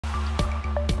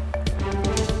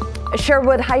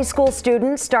Sherwood High School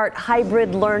students start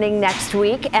hybrid learning next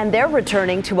week, and they're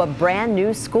returning to a brand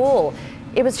new school.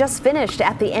 It was just finished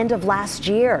at the end of last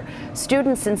year.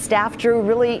 Students and staff, Drew,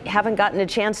 really haven't gotten a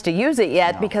chance to use it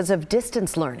yet because of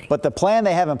distance learning. But the plan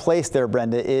they have in place there,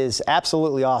 Brenda, is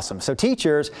absolutely awesome. So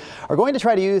teachers are going to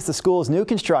try to use the school's new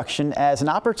construction as an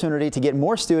opportunity to get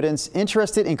more students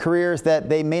interested in careers that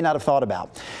they may not have thought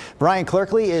about. Brian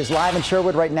Clerkley is live in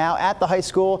Sherwood right now at the high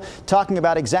school talking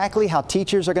about exactly how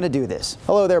teachers are going to do this.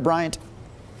 Hello there, Bryant.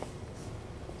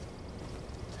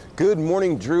 Good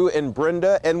morning, Drew and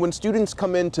Brenda. And when students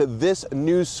come into this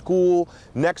new school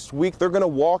next week, they're going to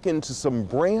walk into some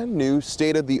brand new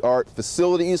state-of-the-art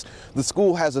facilities. The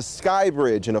school has a sky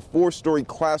bridge and a 4-story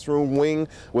classroom wing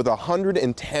with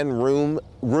 110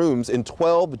 rooms and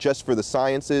 12 just for the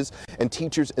sciences. And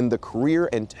teachers in the career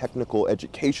and technical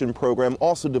education program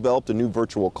also developed a new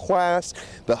virtual class.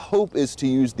 The hope is to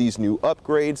use these new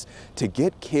upgrades to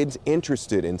get kids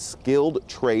interested in skilled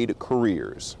trade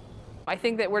careers. I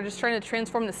think that we're just trying to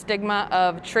transform the stigma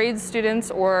of trades students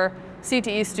or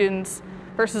CTE students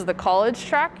versus the college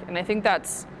track, and I think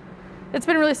it's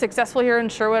been really successful here in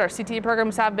Sherwood. Our CTE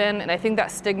programs have been, and I think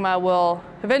that stigma will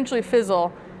eventually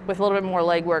fizzle with a little bit more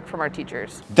legwork from our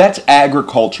teachers. That's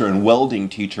agriculture and welding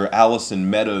teacher Allison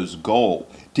Meadows' goal,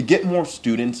 to get more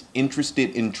students interested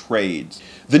in trades.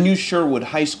 The new Sherwood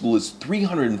High School is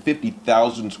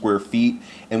 350,000 square feet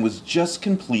and was just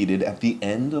completed at the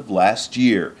end of last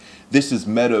year. This is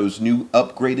Meadows' new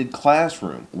upgraded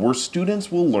classroom, where students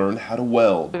will learn how to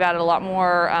weld. We've added a lot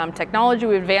more technology.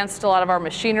 We've advanced a lot of our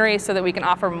machinery so that we can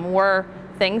offer more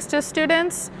things to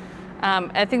students.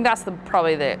 I think that's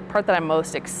probably the part that I'm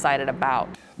most excited about.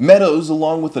 Meadows,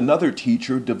 along with another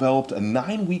teacher, developed a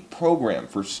 9-week program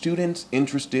for students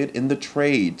interested in the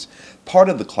trades. Part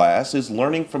of the class is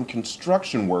learning from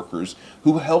construction workers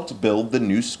who helped build the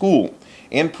new school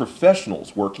and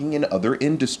professionals working in other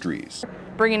industries.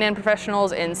 Bringing in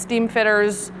professionals in steam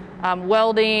fitters,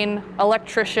 welding,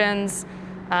 electricians,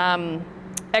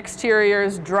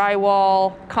 exteriors,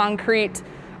 drywall, concrete,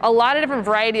 a lot of different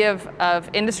variety of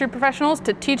industry professionals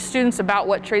to teach students about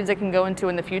what trades they can go into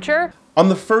in the future. On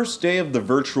the first day of the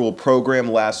virtual program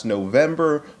last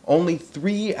November, only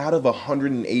 3 out of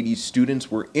 180 students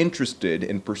were interested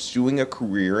in pursuing a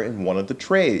career in one of the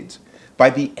trades. By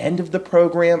the end of the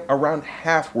program, around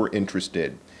half were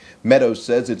interested. Meadows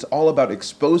says it's all about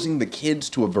exposing the kids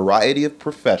to a variety of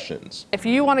professions. If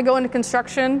you want to go into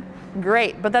construction,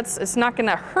 great, but it's not going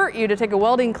to hurt you to take a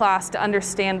welding class to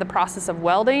understand the process of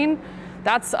welding.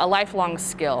 That's a lifelong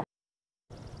skill.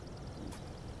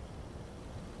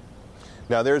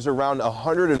 Now there's around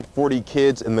 140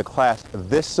 kids in the class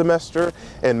this semester,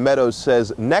 and Meadows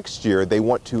says next year they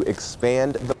want to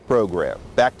expand the program.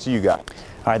 Back to you guys.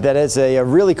 All right, that is a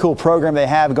really cool program they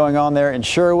have going on there in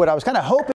Sherwood. I was kind of hoping